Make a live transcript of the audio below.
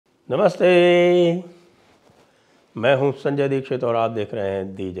नमस्ते। मैं हूं संजय दीक्षित और आप देख रहे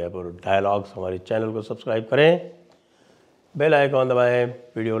हैं दी जयपुर डायलॉग्स। हमारे चैनल को सब्सक्राइब करें, बेल आइकॉन दबाएं,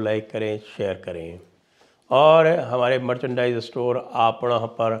 वीडियो लाइक करें, शेयर करें और हमारे मर्चेंडाइज स्टोर आपणा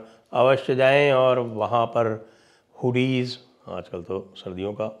पर अवश्य जाएं और वहां पर हुडीज़, आजकल तो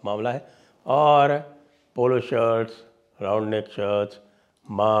सर्दियों का मामला है, और polo shirts, round neck shirts,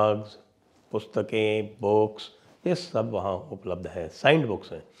 mugs, पुस्तकें, बुक्स, ये सब वहाँ उपलब्ध है। साइंड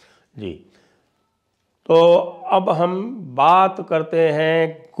बुक्स हैं जी। तो अब हम बात करते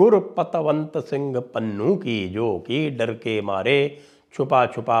हैं गुरपतवंत सिंह पन्नू की, जो कि डर के मारे छुपा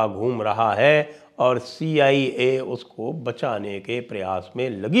छुपा घूम रहा है और CIA उसको बचाने के प्रयास में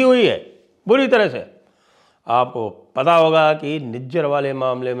लगी हुई है बुरी तरह से। आपको पता होगा कि निज्जर वाले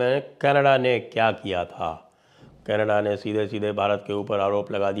मामले में कनाडा ने क्या किया था। कनाडा ने सीधे सीधे भारत के ऊपर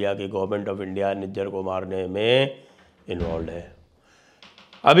आरोप लगा दिया कि गवर्नमेंट ऑफ इंडिया निज्जर को मारने में इन्वॉल्व है।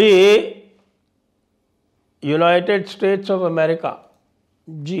 अभी यूनाइटेड स्टेट्स ऑफ अमेरिका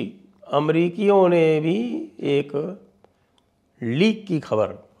जी, अमरीकियों ने भी एक लीक की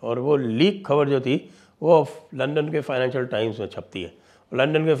खबर, और वो लीक खबर जो थी वो लंदन के फाइनेंशियल टाइम्स में छपती है।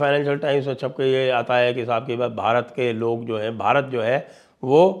 लंदन के फाइनेंशियल टाइम्स में छप के ये आता है कि साहब के बाद भारत के लोग जो हैं, भारत जो है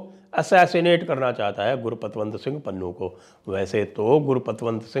वो असैसिनेट करना चाहता है गुरपतवंत सिंह पन्नू को। वैसे तो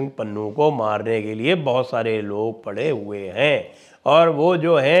गुरपतवंत सिंह पन्नू को मारने के लिए बहुत सारे लोग पड़े हुए हैं, और वो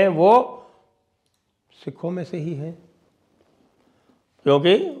जो हैं वो सिखों में से ही हैं,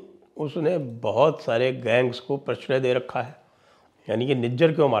 क्योंकि उसने बहुत सारे गैंग्स को प्रश्रय दे रखा है। यानी कि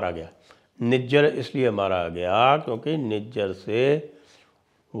निज्जर क्यों मारा गया? निज्जर इसलिए मारा गया क्योंकि निज्जर से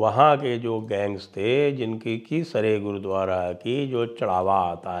वहाँ के जो गैंग्स थे, जिनकी की सरे गुरुद्वारा की जो चढ़ावा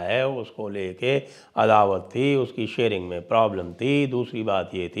आता है उसको लेके अदावत थी, उसकी शेयरिंग में प्रॉब्लम थी। दूसरी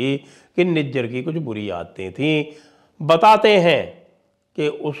बात ये थी कि निज्जर की कुछ बुरी आदतें थीं। बताते हैं कि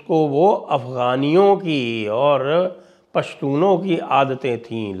उसको वो अफ़गानियों की और पश्तूनों की आदतें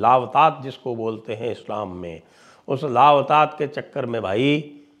थीं, लावतात जिसको बोलते हैं इस्लाम में। उस लावतात के चक्कर में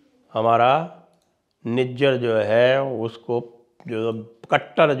भाई हमारा निज्जर जो है, उसको जो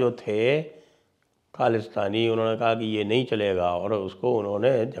कट्टर जो थे खालिस्तानी, उन्होंने कहा कि ये नहीं चलेगा, और उसको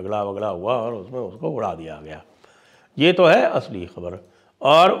उन्होंने झगड़ा वगड़ा हुआ और उसमें उसको उड़ा दिया गया। ये तो है असली खबर।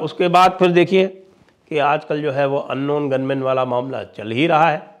 और उसके बाद फिर देखिए कि आजकल जो है वो अननोन गनमैन वाला मामला चल ही रहा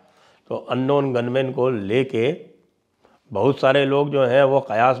है। तो अननोन गनमैन को लेके बहुत सारे लोग जो हैं वो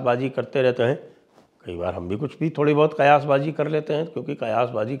कयासबाजी करते रहते हैं। कई बार हम भी कुछ भी थोड़ी बहुत कयासबाजी कर लेते हैं, क्योंकि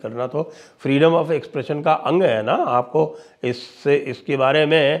कयासबाजी करना तो फ्रीडम ऑफ एक्सप्रेशन का अंग है ना। आपको इसके बारे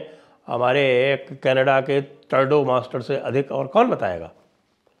में हमारे एक कनाडा के टर्डो मास्टर से अधिक और कौन बताएगा।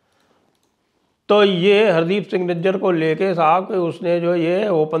 तो ये हरदीप सिंह निज्जर को लेके साहब कि उसने जो ये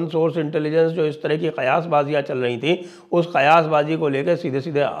ओपन सोर्स इंटेलिजेंस जो इस तरह की कयासबाजियाँ चल रही थी, उस कयासबाजी को लेके सीधे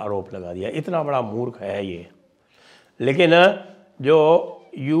सीधे आरोप लगा दिया। इतना बड़ा मूर्ख है ये। लेकिन जो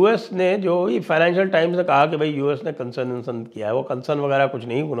यूएस ने, जो ये फाइनेंशियल टाइम्स ने कहा कि भाई यूएस ने कंसर्न किया है, वो कंसर्न वगैरह कुछ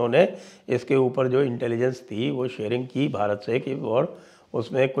नहीं। उन्होंने इसके ऊपर जो इंटेलिजेंस थी वो शेयरिंग की भारत से कि, और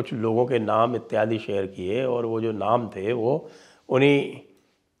उसमें कुछ लोगों के नाम इत्यादि शेयर किए, और वो जो नाम थे वो उन्हीं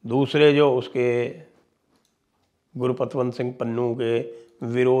दूसरे जो उसके गुरपतवंत सिंह पन्नू के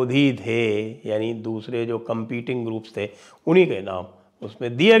विरोधी थे, यानी दूसरे जो कंपीटिंग ग्रुप्स थे, उन्हीं के नाम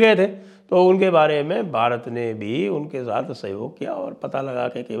उसमें दिए गए थे। तो उनके बारे में भारत ने भी उनके साथ सहयोग किया और पता लगा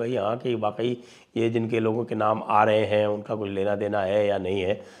कि भाई हाँ कि वाकई ये जिनके लोगों के नाम आ रहे हैं उनका कुछ लेना देना है या नहीं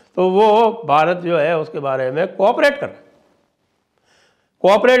है। तो वो भारत जो है उसके बारे में कोऑपरेट कर रहा है।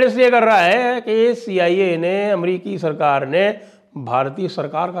 कोऑपरेट इसलिए कर रहा है कि CIA ने, अमेरिकी सरकार ने भारतीय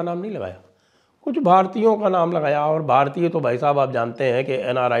सरकार का नाम नहीं लगाया, कुछ भारतीयों का नाम लगाया। और भारतीय तो भाई साहब आप जानते हैं कि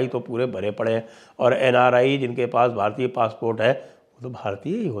NRI तो पूरे भरे पड़े हैं, और NRI जिनके पास भारतीय पासपोर्ट है वो तो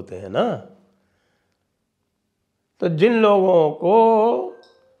भारतीय ही होते हैं ना। तो जिन लोगों को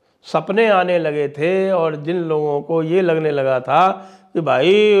सपने आने लगे थे और जिन लोगों को ये लगने लगा था कि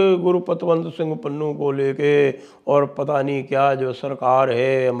भाई गुरपतवंत सिंह पन्नू को लेके और पता नहीं क्या जो सरकार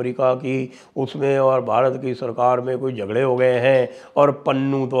है अमेरिका की, उसमें और भारत की सरकार में कोई झगड़े हो गए हैं, और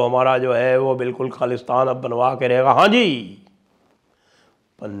पन्नू तो हमारा जो है वो बिल्कुल खालिस्तान अब बनवा के रहेगा। हाँ जी,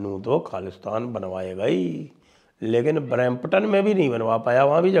 पन्नू तो खालिस्तान बनवाएगा ही, लेकिन ब्रैम्पटन में भी नहीं बनवा पाया,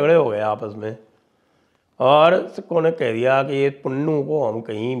 वहाँ भी झगड़े हो गए आपस में, और उन्होंने कह दिया कि ये पन्नू को हम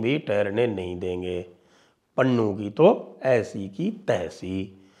कहीं भी ठहरने नहीं देंगे। पन्नू की तो ऐसी की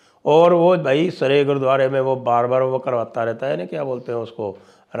तैसी। और वो भाई सरे गुरुद्वारे में वो बार बार वो करवाता रहता है ना, क्या बोलते हैं उसको,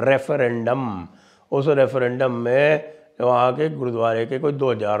 रेफरेंडम। उस रेफरेंडम में वहाँ के गुरुद्वारे के कोई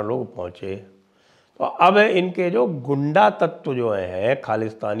 2000 लोग पहुँचे। तो अब इनके जो गुंडा तत्व जो हैं,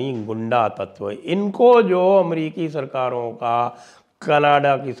 खालिस्तानी गुंडा तत्व, इनको जो अमेरिकी सरकारों का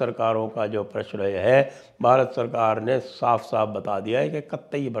कनाडा की सरकारों का जो प्रश्न है, भारत सरकार ने साफ साफ बता दिया है कि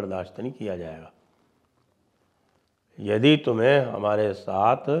कतई बर्दाश्त नहीं किया जाएगा। यदि तुम्हें हमारे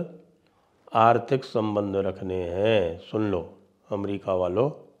साथ आर्थिक संबंध रखने हैं, सुन लो अमेरिका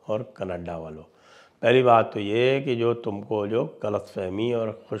वालों और कनाडा वालों, पहली बात तो ये है कि जो तुमको जो गलतफहमी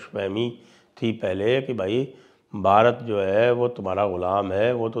और खुशफहमी थी पहले कि भाई भारत जो है वो तुम्हारा ग़ुलाम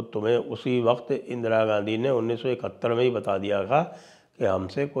है, वो तो तुम्हें उसी वक्त इंदिरा गांधी ने 1971 में ही बता दिया था कि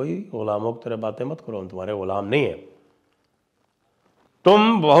हमसे कोई ग़ुलामों की तरह बातें मत करो, हम तुम्हारे ग़ुलाम नहीं हैं।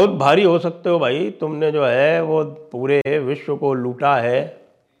 तुम बहुत भारी हो सकते हो भाई, तुमने जो है वो पूरे विश्व को लूटा है,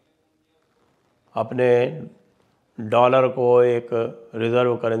 अपने डॉलर को एक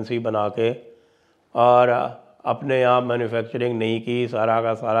रिज़र्व करेंसी बना के, और अपने यहाँ मैन्युफैक्चरिंग नहीं की, सारा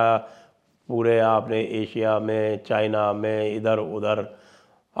का सारा पूरे आपने एशिया में, चाइना में, इधर उधर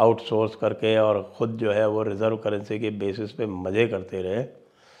आउटसोर्स करके, और ख़ुद जो है वो रिज़र्व करेंसी के बेसिस पे मज़े करते रहे,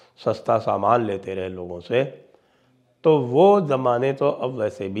 सस्ता सामान लेते रहे लोगों से। तो वो ज़माने तो अब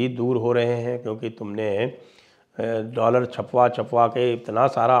वैसे भी दूर हो रहे हैं, क्योंकि तुमने डॉलर छपवा के इतना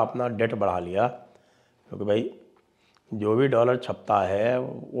सारा अपना डेट बढ़ा लिया। क्योंकि भाई जो भी डॉलर छपता है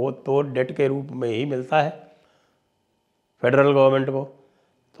वो तो डेट के रूप में ही मिलता है फेडरल गवर्नमेंट को।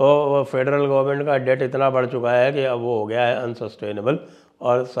 तो फेडरल गवर्नमेंट का डेट इतना बढ़ चुका है कि अब वो हो गया है अनसस्टेनेबल,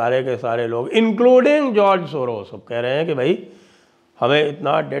 और सारे के सारे लोग इंक्लूडिंग जॉर्ज सोरोस सब कह रहे हैं कि भाई हमें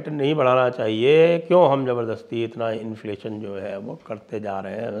इतना डेट नहीं बढ़ाना चाहिए, क्यों हम ज़बरदस्ती इतना इन्फ्लेशन जो है वो करते जा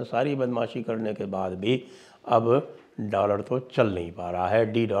रहे हैं। सारी बदमाशी करने के बाद भी अब डॉलर तो चल नहीं पा रहा है,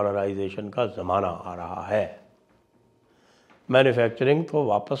 डी डॉलराइजेशन का ज़माना आ रहा है। मैन्युफैक्चरिंग तो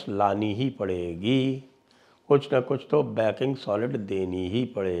वापस लानी ही पड़ेगी, कुछ ना कुछ तो बैकिंग सॉलिड देनी ही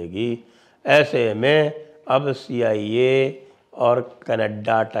पड़ेगी। ऐसे में अब CIA और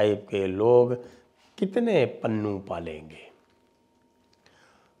कनाडा टाइप के लोग कितने पन्नू पालेंगे।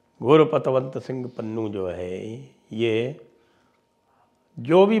 गुरपतवंत सिंह पन्नू जो है, ये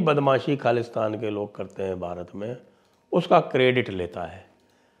जो भी बदमाशी खालिस्तान के लोग करते हैं भारत में, उसका क्रेडिट लेता है।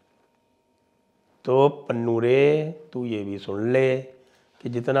 तो पन्नू रे, तू ये भी सुन ले कि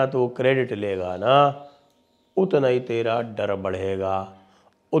जितना तू क्रेडिट लेगा ना, उतना ही तेरा डर बढ़ेगा,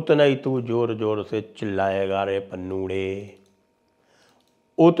 उतना ही तू ज़ोर ज़ोर से चिल्लाएगा रे पन्नू रे,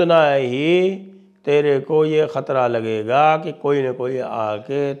 उतना ही तेरे को ये ख़तरा लगेगा कि कोई न कोई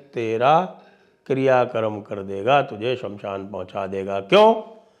आके तेरा क्रियाक्रम कर देगा, तुझे शमशान पहुंचा देगा। क्यों?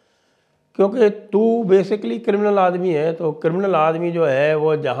 क्योंकि तू बेसिकली क्रिमिनल आदमी है। तो क्रिमिनल आदमी जो है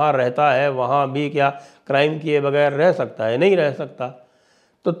वो जहाँ रहता है वहाँ भी क्या क्राइम किए बगैर रह सकता है? नहीं रह सकता।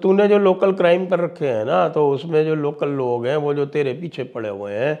 तो तूने जो लोकल क्राइम कर रखे हैं ना, तो उसमें जो लोकल लोग हैं वो जो तेरे पीछे पड़े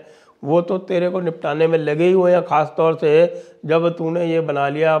हुए हैं वो तो तेरे को निपटाने में लगे ही हुए हैं। ख़ास तौर से जब तूने ये बना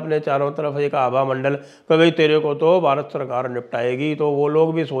लिया अपने चारों तरफ एक आभा मंडल कि भाई तेरे को तो भारत सरकार निपटाएगी, तो वो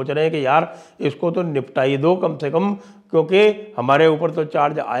लोग भी सोच रहे हैं कि यार इसको तो निपटा ही दो कम से कम, क्योंकि हमारे ऊपर तो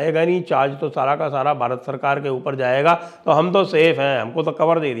चार्ज आएगा नहीं, चार्ज तो सारा का सारा भारत सरकार के ऊपर जाएगा, तो हम तो सेफ हैं, हमको तो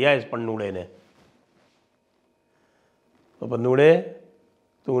कवर दे दिया इस पन्नूड़े ने। तो पन्नूड़े,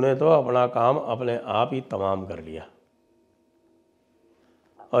 तूने तो अपना काम अपने आप ही तमाम कर लिया।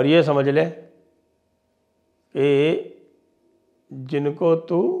 और ये समझ ले कि जिनको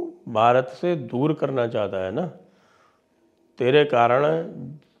तू भारत से दूर करना चाहता है ना, तेरे कारण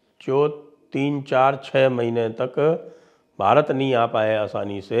जो 3, 4, 6 महीने तक भारत नहीं आ पाए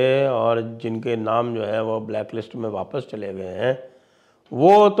आसानी से, और जिनके नाम जो है वो ब्लैक लिस्ट में वापस चले गए हैं,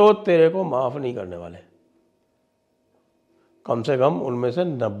 वो तो तेरे को माफ़ नहीं करने वाले। कम से कम उनमें से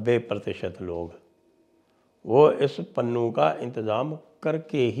 90% लोग वो इस पन्नू का इंतज़ाम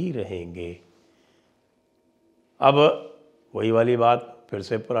करके ही रहेंगे। अब वही वाली बात, फिर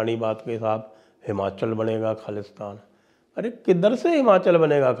से पुरानी बात के साथ, हिमाचल बनेगा खालिस्तान। अरे किधर से हिमाचल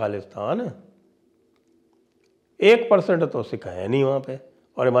बनेगा खालिस्तान? 1% तो सिख है नहीं वहाँ पे,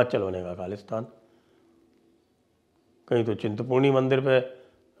 और हिमाचल बनेगा खालिस्तान। कहीं तो चिंतपूर्णी मंदिर पे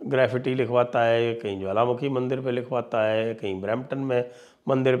ग्राफिटी लिखवाता है, कहीं ज्वालामुखी मंदिर पे लिखवाता है, कहीं ब्रैम्पटन में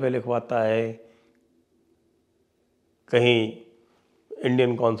मंदिर पे लिखवाता है, कहीं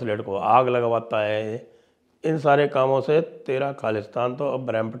इंडियन कॉन्सुलेट को आग लगवाता है। इन सारे कामों से तेरा खालिस्तान तो अब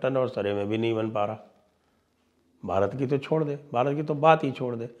ब्रैम्पटन और सरे में भी नहीं बन पा रहा। भारत की तो छोड़ दे, भारत की तो बात ही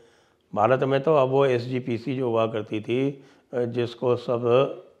छोड़ दे। भारत में तो अब वो SGPC जो हुआ करती थी, जिसको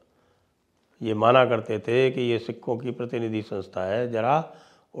सब ये माना करते थे कि ये सिखों की प्रतिनिधि संस्था है, ज़रा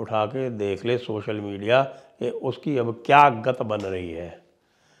उठा के देख ले सोशल मीडिया कि उसकी अब क्या गत बन रही है।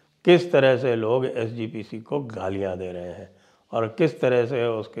 किस तरह से लोग SGPC को गालियां दे रहे हैं, और किस तरह से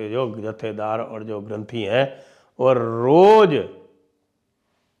उसके जो जत्थेदार और जो ग्रंथी हैं वो रोज़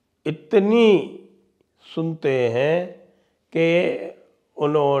इतनी सुनते हैं कि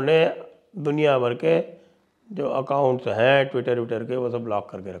उन्होंने दुनिया भर के जो अकाउंट्स हैं ट्विटर के वो सब ब्लॉक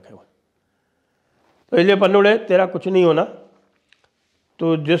करके रखे हुए। तो इसलिए पन्नुड़े तेरा कुछ नहीं होना।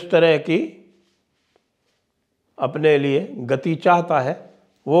 तो जिस तरह की अपने लिए गति चाहता है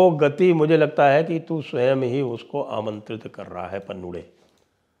वो गति मुझे लगता है कि तू स्वयं ही उसको आमंत्रित कर रहा है पन्नुड़े।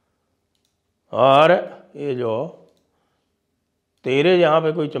 और ये जो तेरे यहाँ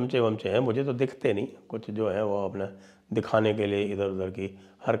पे कोई चमचे वमचे हैं मुझे तो दिखते नहीं, कुछ जो है वो अपने दिखाने के लिए इधर उधर की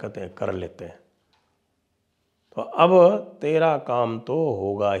हरकतें कर लेते हैं। तो अब तेरा काम तो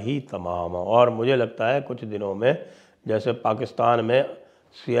होगा ही तमाम। और मुझे लगता है कुछ दिनों में जैसे पाकिस्तान में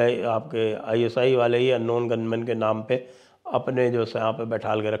आपके ISI वाले ही अननोन गनमैन के नाम पे अपने जो यहाँ पे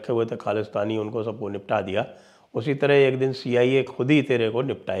बैठाल के रखे हुए थे खालिस्तानी, उनको सबको निपटा दिया, उसी तरह एक दिन CIA खुद ही तेरे को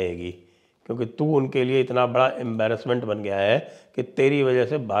निपटाएगी, क्योंकि तू उनके लिए इतना बड़ा एम्बैरसमेंट बन गया है कि तेरी वजह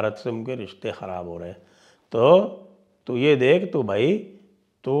से भारत से उनके रिश्ते ख़राब हो रहे हैं। तो तू ये देख, तू भाई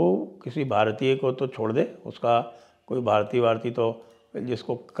तो किसी भारतीय को तो छोड़ दे, उसका कोई भारतीय तो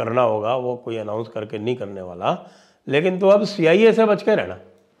जिसको करना होगा वो कोई अनाउंस करके नहीं करने वाला, लेकिन तो अब CIA से बच के रहना।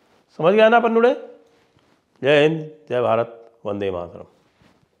 समझ गया ना पन्नुड़े? जय हिंद, जय भारत, वंदे मातरम।